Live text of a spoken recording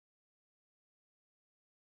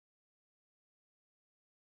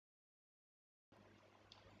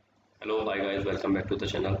Hello, hi guys, welcome back to the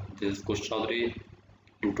channel. This is Kush Chaudhary.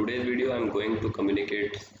 In today's video, I am going to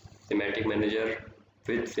communicate Simatic Manager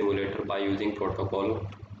with simulator by using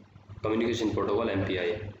communication protocol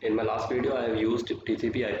MPI. In my last video, I have used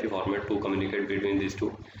TCP/IP format to communicate between these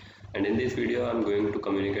two, and in this video, I am going to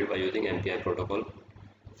communicate by using MPI protocol.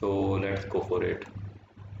 So let's go for it.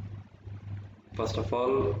 First of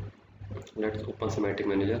all, let's open Simatic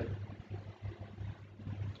Manager.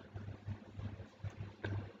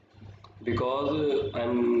 Because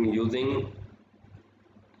I'm using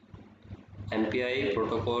MPI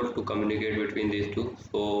protocol to communicate between these two,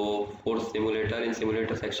 so for in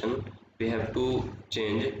simulator section we have to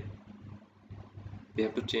change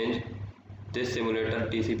this simulator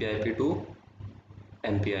TCP/IP to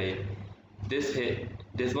MPI.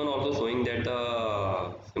 This one also showing that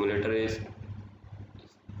the simulator is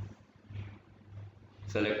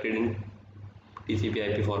selected in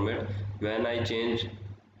TCP/IP format. When I change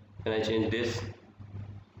this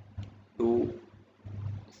to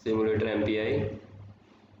simulator MPI,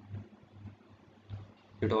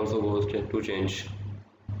 it also goes to change.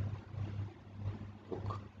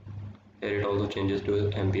 Here it also changes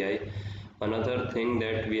to MPI. Another thing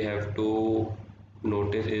that we have to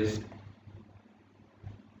notice is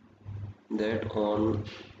that on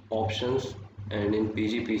options and in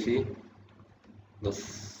PGPC the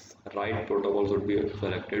right protocol should be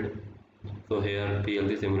selected. So here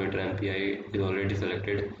PLC simulator MPI is already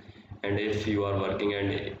selected, and if you are working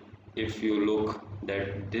and if you look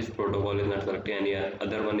that this protocol is not selected, any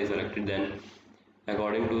other one is selected, then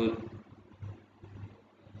according to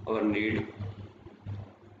our need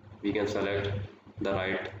we can select the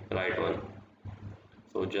right one.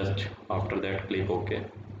 So just after that click OK.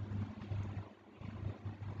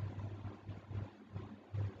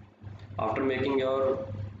 After making your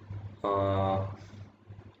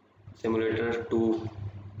simulator to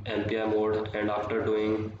MPI mode and after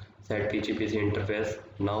doing set PGPC interface,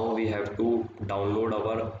 now we have to download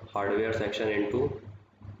our hardware section into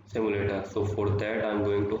simulator. So for that I'm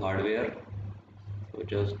going to hardware. So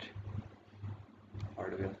just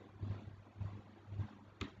hardware.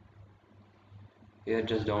 Here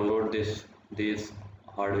just download this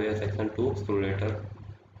hardware section to simulator.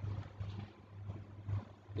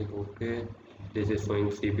 Click OK. This is showing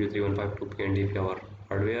CPU 3152 PNDP our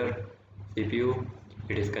hardware. CPU,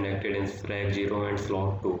 it is connected in rack 0 and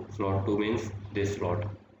slot 2. Slot 2 means this slot.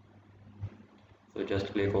 So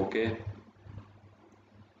just click OK.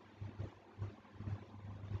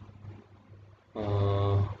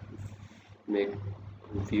 Make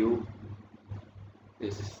view.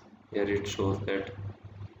 This here it shows that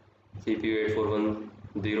CPU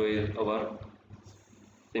 8410 is our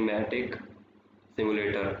Simatic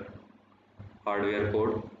simulator hardware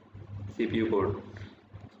code, CPU code.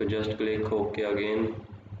 So just click OK again.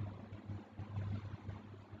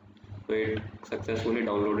 So it successfully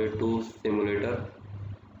downloaded to simulator.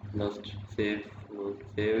 Just save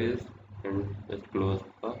is and just close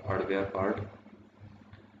the hardware part.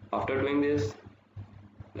 After doing this,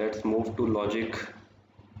 let's move to logic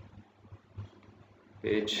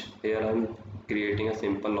page. Here I'm creating a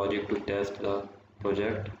simple logic to test the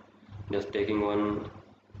project. Just taking one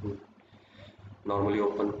normally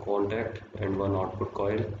open contact and one output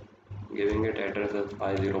coil, giving it address as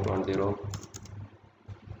I0.0.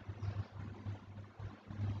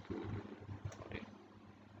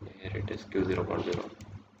 Here it is Q0.0.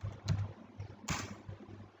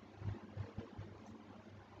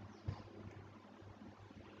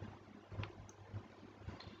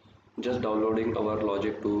 Just downloading our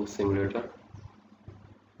logic to simulator.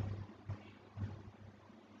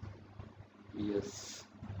 Yes.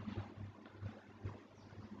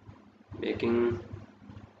 Making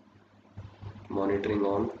monitoring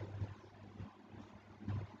on.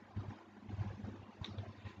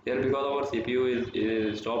 Here because our CPU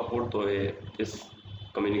is stop mode, so this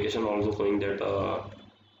communication also showing that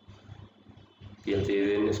PLC is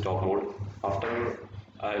in stop mode. After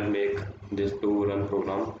I'll make this to run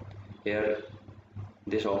program. Here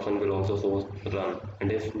this option will also show run,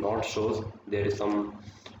 and if not shows, there is some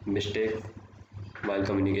mistake while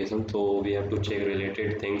communication. So we have to check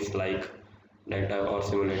related things like our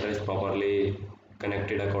simulator is properly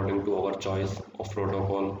connected according to our choice of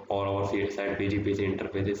protocol, or our side PGPC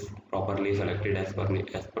interface is properly selected as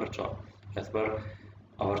per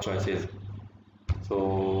our choices.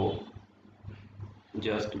 So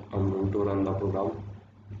just I'm going to run the program.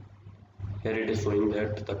 Here it is showing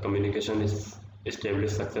that the communication is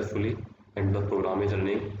established successfully and the program is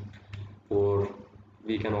running. Or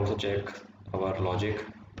we can also check our logic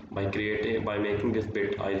by making this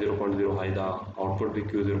bit I0.0 high, the output with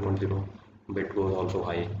Q0.0 bit goes also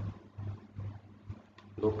high.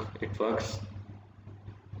 Look, it works.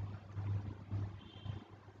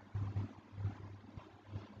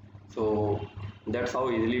 So that's how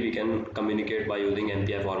easily we can communicate by using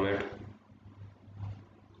MPI format.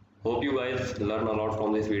 Hope you guys learn a lot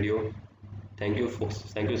from this video. Thank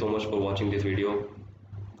you so much for watching this video.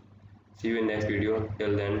 See you in next video.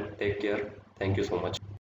 Till then, take care. Thank you so much.